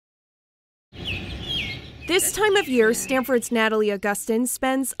This time of year, Stamford's Natalie Augustin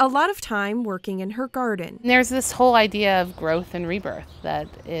spends a lot of time working in her garden. There's this whole idea of growth and rebirth that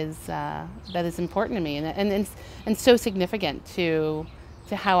is important to me and so significant to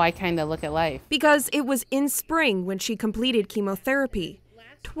how I kind of look at life. Because it was in spring when she completed chemotherapy,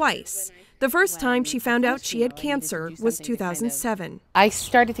 twice. The first time she found out she had cancer was 2007. I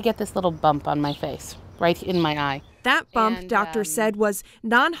started to get this little bump on my face, right in my eye. That bump, doctors said, was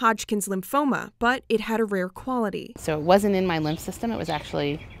non-hodgkin's lymphoma, but it had a rare quality. So it wasn't in my lymph system, it was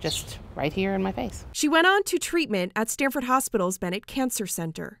actually just right here in my face. She went on to treatment at Stamford Hospital's Bennett Cancer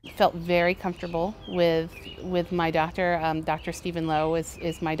Center. Felt very comfortable with my doctor. Dr. Lowe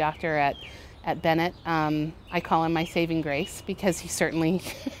is my doctor at Bennett. I call him my saving grace because he certainly,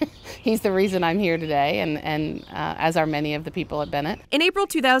 he's the reason I'm here today, and as are many of the people at Bennett. In April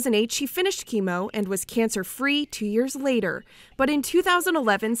 2008, she finished chemo and was cancer-free 2 years later. But in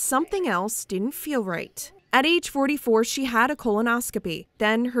 2011, something else didn't feel right. At age 44, she had a colonoscopy.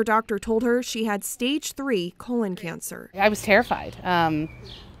 Then her doctor told her she had stage 3 colon cancer. I was terrified.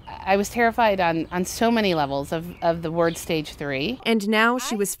 I was terrified on so many levels of the word stage 3. And now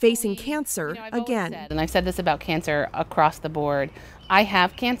she was facing cancer again. And I've said this about cancer across the board. I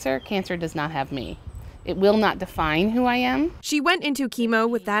have cancer. Cancer does not have me. It will not define who I am. She went into chemo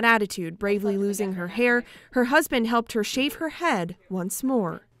with that attitude, bravely losing her hair. Her husband helped her shave her head once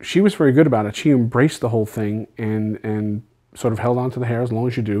more. She was very good about it. She embraced the whole thing and sort of held on to the hair as long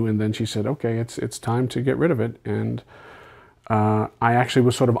as you do. And then she said, okay, it's time to get rid of it. And I actually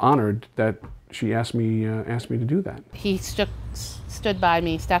was sort of honored that she asked me to do that. He stuck by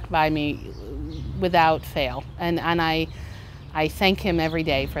me without fail, and I thank him every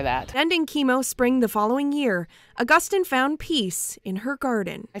day for that. Ending chemo spring the following year, Augustin found peace in her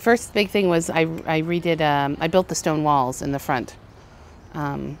garden. My first big thing was I built the stone walls in the front.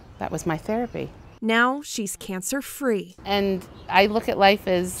 That was my therapy. Now she's cancer-free. And I look at life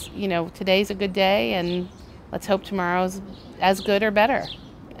as, today's a good day, and let's hope tomorrow's as good or better.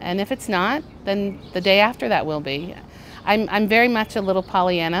 And if it's not, then the day after that will be. I'm very much a little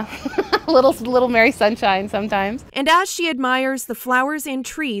Pollyanna, a little Mary Sunshine sometimes. And as she admires the flowers and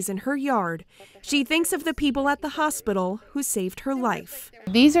trees in her yard, she thinks of the people at the hospital who saved her life.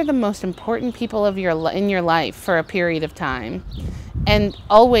 These are the most important people in your life for a period of time, and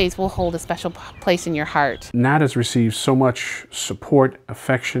always will hold a special place in your heart. Nat has received so much support,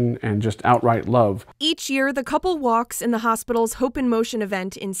 affection, and just outright love. Each year, the couple walks in the hospital's Hope in Motion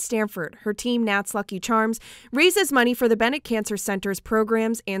event in Stamford. Her team, Nat's Lucky Charms, raises money for the Bennett Cancer Center's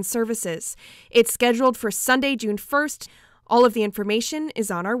programs and services. It's scheduled for Sunday, June 1st. All of the information is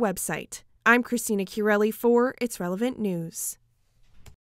on our website. I'm Christina Chiarelli for It's Relevant News.